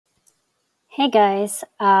Hey guys,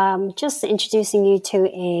 just introducing you to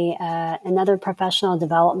another professional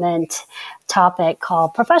development topic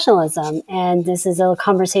called professionalism, and this is a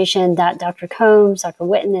conversation that Dr. Combs, Dr.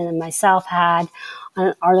 Witten, and myself had on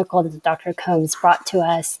an article that Dr. Combs brought to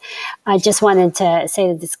us. I just wanted to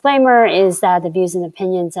say the disclaimer is that the views and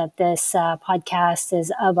opinions of this podcast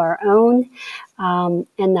is of our own and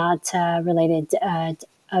not related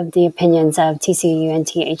of the opinions of TCU and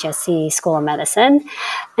THSC School of Medicine.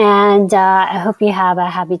 And I hope you have a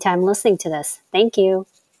happy time listening to this. Thank you.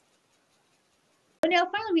 Now,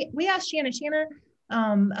 finally, we asked Shanna. Shanna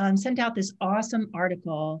sent out this awesome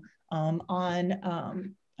article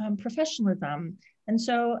on professionalism. And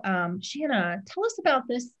so, Shanna, tell us about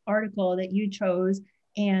this article that you chose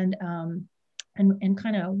and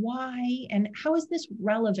kind of why and how is this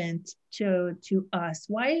relevant to us?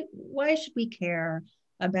 Why should we care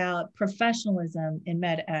about professionalism in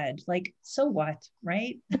med ed? Like, so what,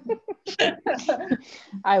 right?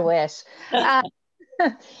 I wish. No,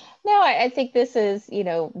 I think this is,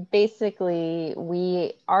 basically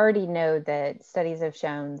we already know that studies have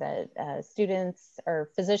shown that students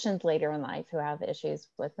or physicians later in life who have issues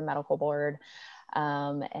with the medical board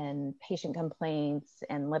and patient complaints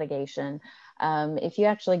and litigation, if you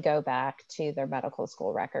actually go back to their medical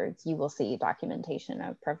school records, you will see documentation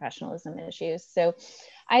of professionalism issues. So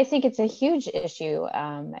I think it's a huge issue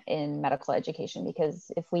in medical education,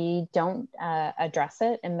 because if we don't address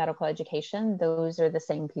it in medical education, those are the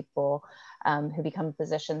same people who become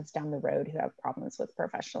physicians down the road who have problems with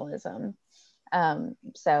professionalism.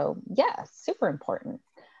 So yeah, super important.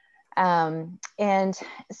 And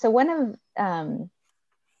so one of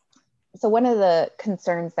the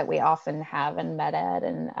concerns that we often have in med ed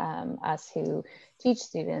and us who teach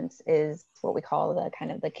students is what we call the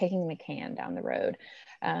kind of the kicking the can down the road.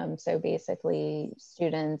 So basically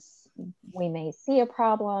students, we may see a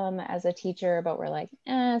problem as a teacher, but we're like,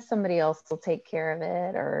 somebody else will take care of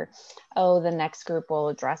it, or, oh, the next group will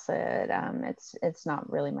address it. It's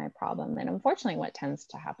not really my problem. And unfortunately, what tends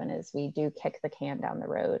to happen is we do kick the can down the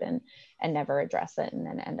road and never address it, and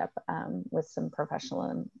then end up with some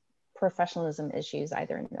professionalism issues,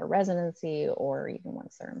 either in their residency or even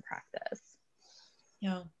once they're in practice.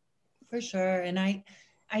 Yeah, for sure. And I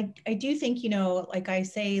do think, like I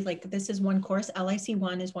say, like this is one course, LIC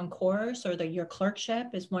 1 is one course, or your clerkship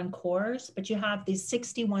is one course, but you have these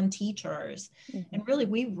 61 teachers. Mm-hmm. And really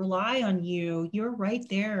we rely on you. You're right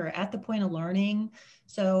there at the point of learning.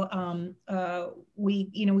 So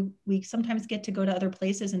we sometimes get to go to other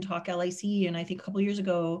places and talk LIC. And I think a couple of years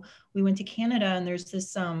ago, we went to Canada, and there's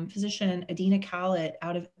this physician, Adina Kallett,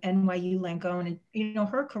 out of NYU Langone. And,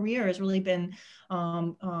 her career has really been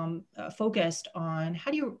focused on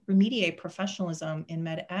how do you remediate professionalism in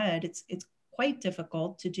med ed. It's quite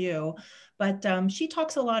difficult to do, but she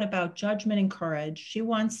talks a lot about judgment and courage. She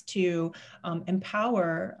wants to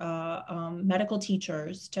empower medical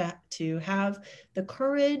teachers to have the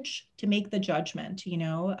courage to make the judgment.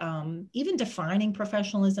 Even defining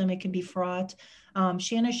professionalism, it can be fraught.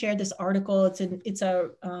 Shanna shared this article. It's a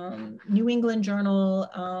New England Journal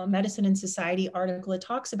Medicine and Society article. It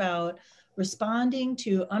talks about responding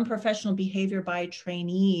to unprofessional behavior by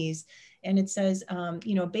trainees. And it says,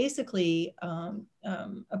 basically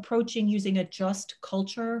approaching using a just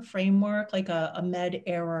culture framework, like a med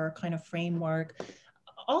error kind of framework.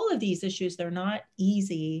 All of these issues, they're not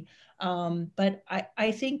easy. But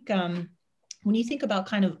I think when you think about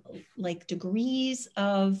kind of like degrees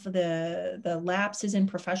of the lapses in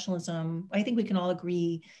professionalism, I think we can all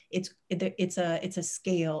agree it's a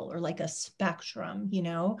scale, or like a spectrum,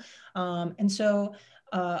 and so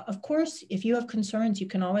of course, if you have concerns, you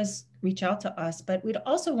can always reach out to us, but we'd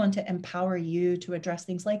also want to empower you to address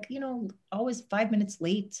things like, always 5 minutes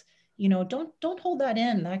late. Don't hold that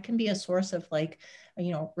in. That can be a source of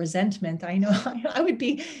resentment. I know I would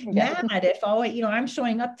be mad if I'm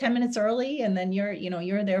showing up 10 minutes early and then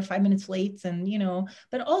you're there 5 minutes late, and,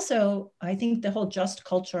 but also I think the whole just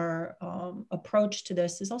culture approach to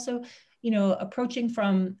this is also, approaching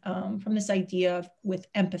from this idea of with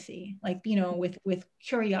empathy, like, with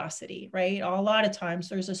curiosity, right? A lot of times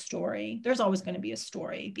there's a story. There's always going to be a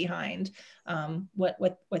story behind what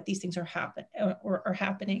these things are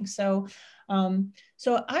happening. So I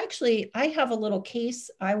have a little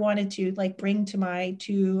case I wanted to bring to my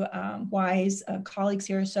two wise colleagues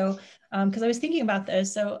here. So because I was thinking about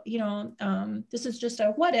this. So this is just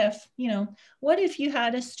a what if. What if you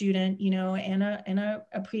had a student, and a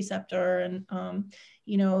preceptor, and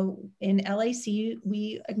in LAC,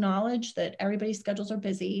 we acknowledge that everybody's schedules are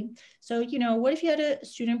busy. So, what if you had a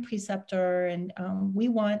student preceptor, and we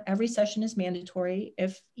want every session is mandatory.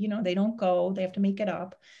 If, they don't go, they have to make it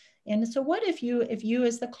up. And so what if you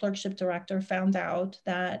as the clerkship director found out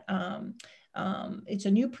that it's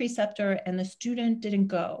a new preceptor and the student didn't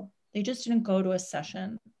go? They just didn't go to a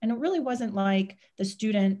session. And it really wasn't like the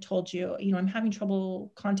student told you, I'm having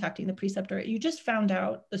trouble contacting the preceptor. You just found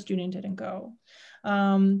out the student didn't go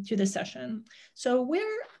to the session. So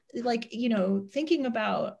we're like, thinking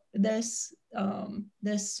about this,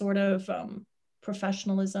 this sort of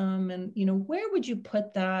professionalism and, where would you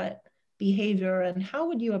put that behavior and how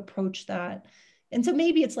would you approach that? And so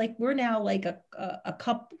maybe it's like we're now like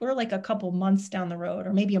we're like a couple months down the road,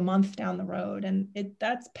 or maybe a month down the road, and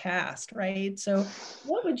that's past, right? So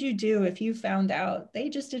what would you do if you found out they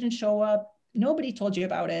just didn't show up, nobody told you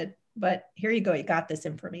about it, but here you go, you got this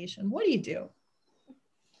information? What do you do?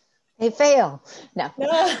 They fail. No.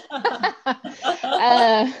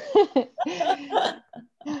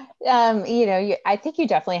 I think you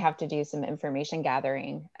definitely have to do some information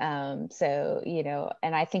gathering. And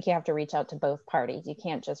I think you have to reach out to both parties. You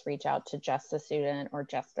can't just reach out to just the student or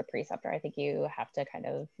just the preceptor. I think you have to kind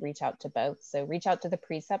of reach out to both. So reach out to the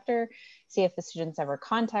preceptor, see if the student's ever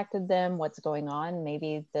contacted them, what's going on.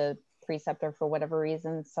 Maybe the preceptor, for whatever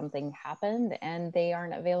reason, something happened and they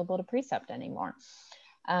aren't available to precept anymore.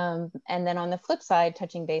 And then on the flip side,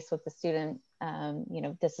 touching base with the student,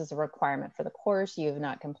 this is a requirement for the course. You have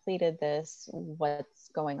not completed this. What's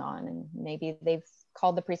going on? And maybe they've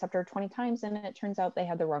called the preceptor 20 times and it turns out they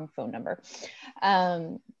had the wrong phone number.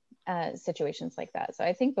 Situations like that. So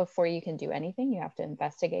I think before you can do anything, you have to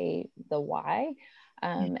investigate the why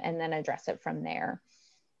and then address it from there.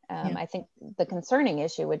 I think the concerning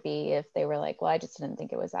issue would be if they were like, well, I just didn't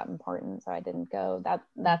think it was that important, so I didn't go.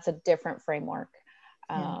 That's a different framework.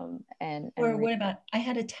 Or what about, I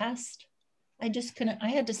had a test, I just couldn't, I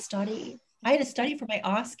had to study for my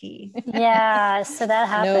OSCE. Yeah, so that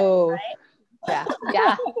happened. No. Right?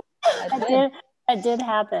 Yeah. That did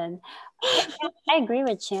happen. I agree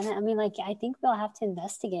with Shannon. I mean, I think we'll have to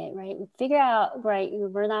investigate, right? Figure out, right?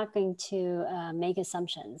 We're not going to make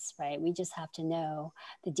assumptions, right? We just have to know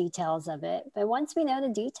the details of it. But once we know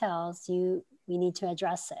the details, we need to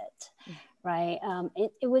address it. Right.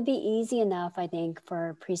 It would be easy enough, I think,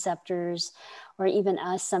 for preceptors or even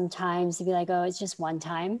us sometimes to be like, oh, it's just one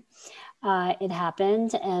time. It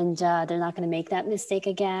happened and they're not going to make that mistake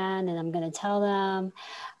again. And I'm going to tell them.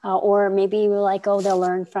 Or maybe we're like, oh, they'll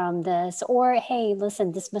learn from this. Or, hey,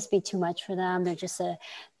 listen, this must be too much for them. They're just a,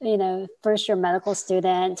 first year medical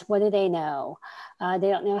student. What do they know? They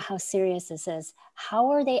don't know how serious this is. How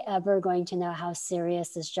are they ever going to know how serious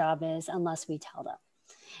this job is unless we tell them?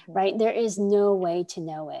 Right? There is no way to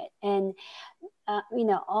know it. And,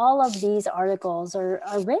 all of these articles are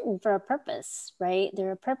written for a purpose, right?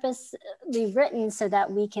 They're purposely written so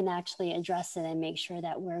that we can actually address it and make sure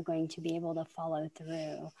that we're going to be able to follow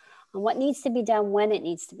through on what needs to be done when it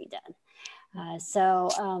needs to be done. I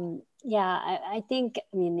think,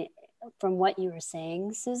 from what you were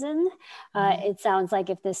saying, Susan, it sounds like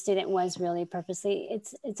if the student was really purposely,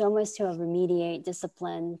 it's almost to a remediate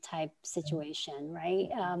discipline type situation, right?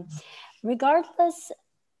 Regardless,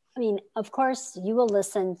 of course, you will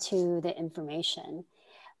listen to the information,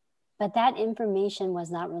 but that information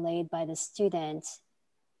was not relayed by the student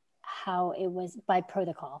how it was by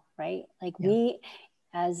protocol, right? We,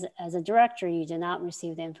 as a director, you did not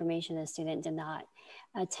receive the information. The student did not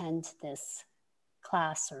attend this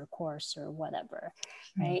class or course or whatever,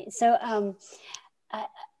 right? So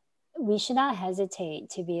we should not hesitate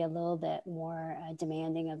to be a little bit more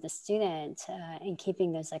demanding of the student in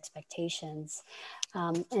keeping those expectations.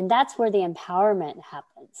 And that's where the empowerment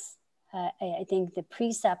happens. I think the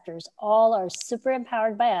preceptors all are super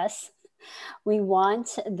empowered by us. We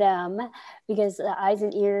want them because the eyes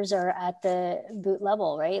and ears are at the boot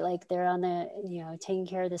level, right? They're on the, taking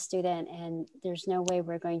care of the student, and there's no way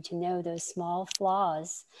we're going to know those small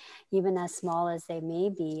flaws, even as small as they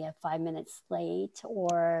may be, 5 minutes late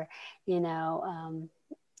or, even,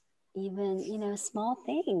 small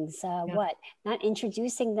things, not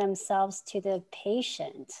introducing themselves to the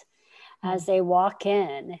patient as they walk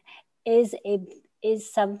in is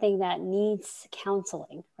something that needs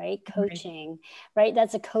counseling, right? Coaching, right?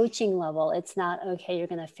 That's a coaching level. It's not, okay, you're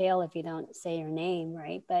going to fail if you don't say your name,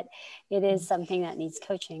 right? But it is something that needs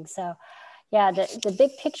coaching. So the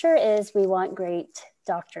big picture is we want great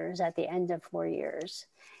doctors at the end of 4 years.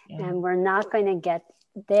 Yeah. And we're not going to get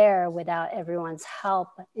there without everyone's help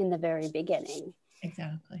in the very beginning.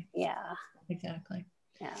 Exactly. Yeah. Exactly.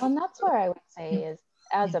 Yeah. Well, and that's where I would say is,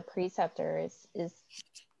 as a preceptor, is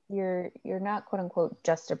you're not quote unquote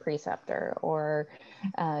just a preceptor or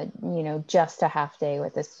just a half day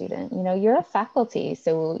with a student. You're a faculty,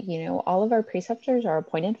 so all of our preceptors are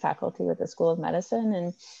appointed faculty with the School of Medicine,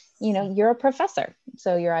 and you're a professor,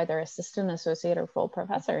 so you're either assistant, associate, or full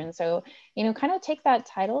professor. And so kind of take that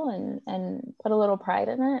title and put a little pride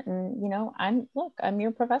in it. And I'm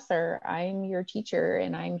your professor, I'm your teacher,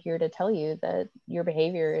 and I'm here to tell you that your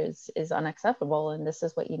behavior is unacceptable, and this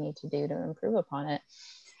is what you need to do to improve upon it.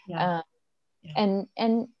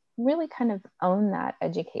 And really kind of own that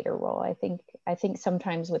educator role. I think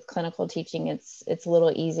sometimes with clinical teaching, it's a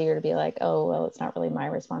little easier to be like, oh, well, it's not really my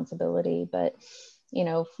responsibility. But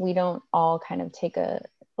if we don't all kind of take a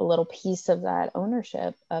little piece of that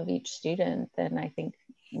ownership of each student, then I think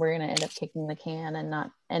we're going to end up kicking the can and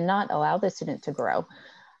not allow the student to grow.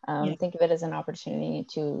 Think of it as an opportunity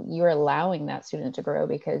you're allowing that student to grow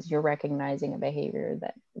because you're recognizing a behavior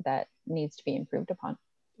that needs to be improved upon.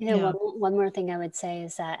 One more thing I would say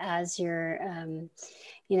is that as you're,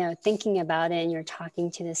 thinking about it and you're talking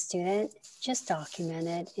to the student, just document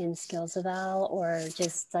it in SkillsEval or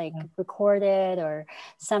just record it or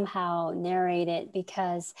somehow narrate it,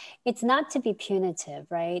 because it's not to be punitive,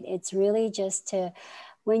 right? It's really just to,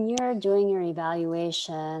 when you're doing your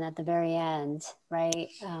evaluation at the very end, right,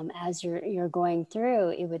 as you're going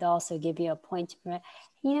through, it would also give you a point to,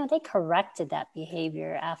 they corrected that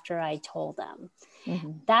behavior after I told them.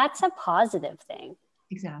 Mm-hmm. That's a positive thing.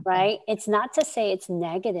 Exactly. Right? It's not to say it's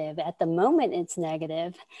negative. At the moment, it's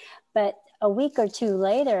negative, but a week or two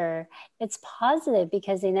later, it's positive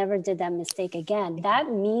because they never did that mistake again.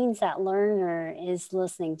 That means that learner is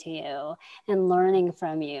listening to you and learning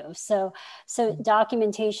from you. So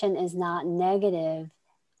documentation is not negative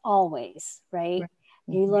always, right?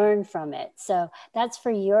 You learn from it. So that's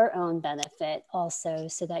for your own benefit also,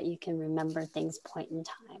 so that you can remember things point in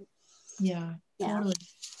time. Yeah, totally.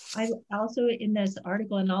 I also, in this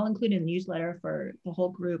article, and I'll include in the newsletter for the whole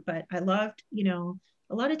group, but I loved,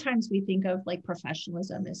 a lot of times we think of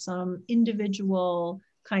professionalism as some individual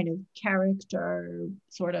kind of character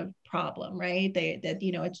sort of problem, right?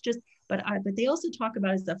 It's just, but they also talk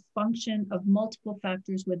about as the function of multiple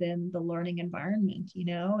factors within the learning environment,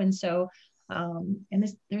 and so,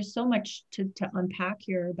 there's so much to unpack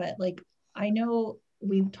here, but I know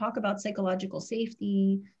we talk about psychological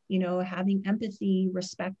safety, having empathy,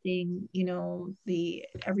 respecting,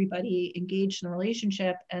 everybody engaged in a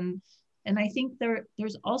relationship. And I think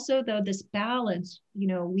there's also this balance,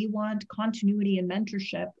 we want continuity and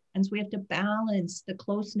mentorship. And so we have to balance the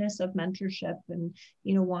closeness of mentorship and,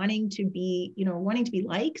 wanting to be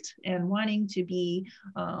liked and wanting to be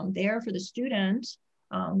there for the student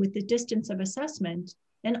with the distance of assessment.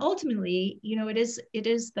 And ultimately, it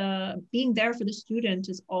is the being there for the student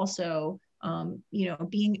is also,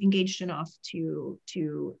 being engaged enough to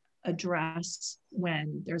address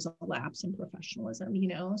when there's a lapse in professionalism,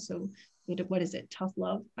 so what is it? Tough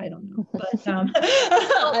love? I don't know. But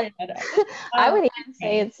I would even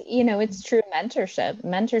say it's true mentorship.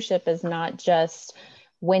 Mentorship is not just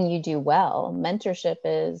when you do well. Mentorship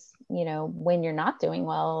is, when you're not doing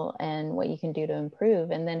well and what you can do to improve.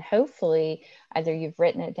 And then hopefully either you've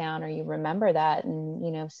written it down or you remember that.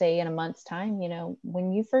 And, say in a month's time,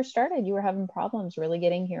 when you first started, you were having problems really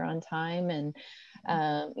getting here on time and,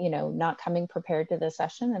 not coming prepared to the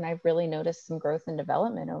session. And I've really noticed some growth and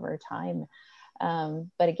development over time.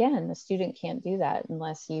 But again, the student can't do that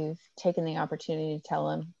unless you've taken the opportunity to tell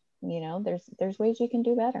them, there's ways you can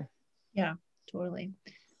do better. Yeah, totally.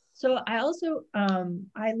 So I also,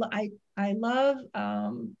 I love,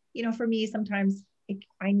 for me, sometimes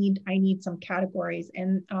I need some categories,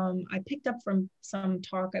 and I picked up from some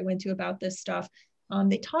talk I went to about this stuff.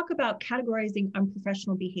 They talk about categorizing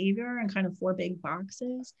unprofessional behavior in kind of 4 big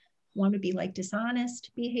boxes. One would be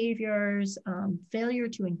dishonest behaviors, failure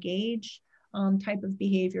to engage type of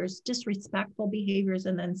behaviors, disrespectful behaviors,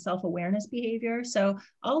 and then self-awareness behavior. So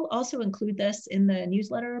I'll also include this in the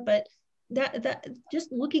newsletter, but that just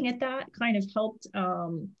looking at that kind of helped.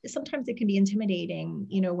 Sometimes it can be intimidating,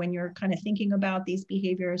 when you're kind of thinking about these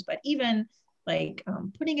behaviors, but even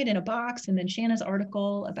putting it in a box. And then Shanna's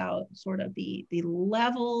article about sort of the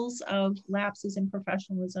levels of lapses in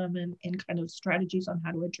professionalism and kind of strategies on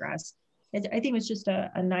how to address. I think it was just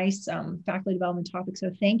a nice faculty development topic. So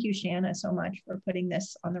thank you, Shanna, so much for putting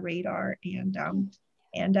this on the radar and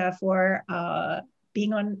for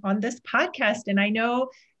being on this podcast. And I know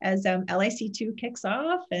as LIC2 kicks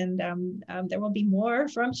off, and there will be more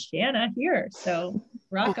from Shanna here. So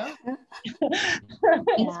rock on.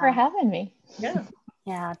 Thanks for having me. Yeah.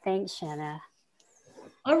 Yeah, thanks, Shanna.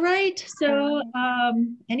 All right. So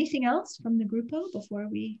anything else from the Grupo before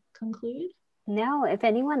we conclude? No, if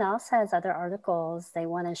anyone else has other articles they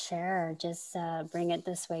want to share, just bring it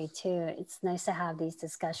this way too. It's nice to have these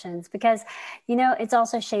discussions because, it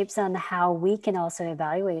also shapes on how we can also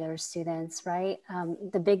evaluate our students, right?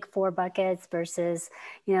 The big four buckets versus,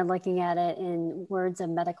 looking at it in words of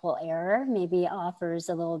medical error maybe offers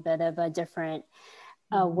a little bit of a different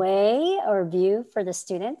way or view for the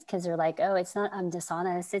students because they're like, oh, it's not, I'm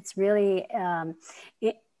dishonest. It's really,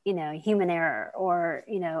 human error or,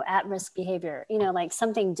 at-risk behavior, like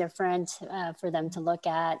something different for them to look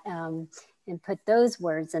at and put those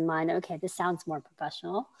words in mind. Okay, this sounds more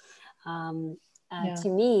professional to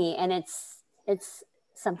me. And it's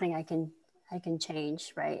something I can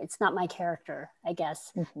change, right? It's not my character, I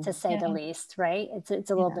guess, to say the least, right? It's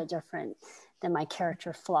a little bit different than my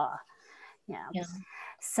character flaw. Yeah.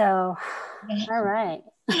 So, all right.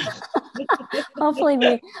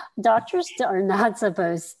 Hopefully doctors are not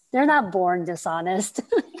they're not born dishonest.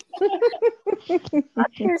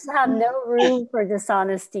 Doctors have no room for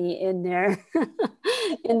dishonesty in their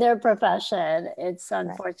profession. It's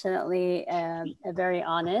unfortunately a very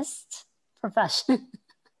honest profession.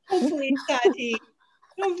 Hopefully, Saji.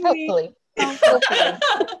 Hopefully.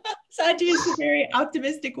 Saji is a very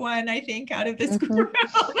optimistic one, I think, out of this group.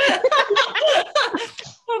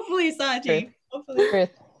 Hopefully, Saji. Truth. Hopefully. Truth.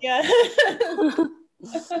 Yeah.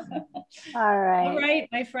 All right. All right,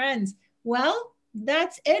 my friends. Well,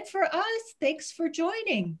 that's it for us. Thanks for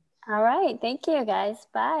joining. All right. Thank you, guys.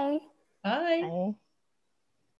 Bye. Bye. Bye.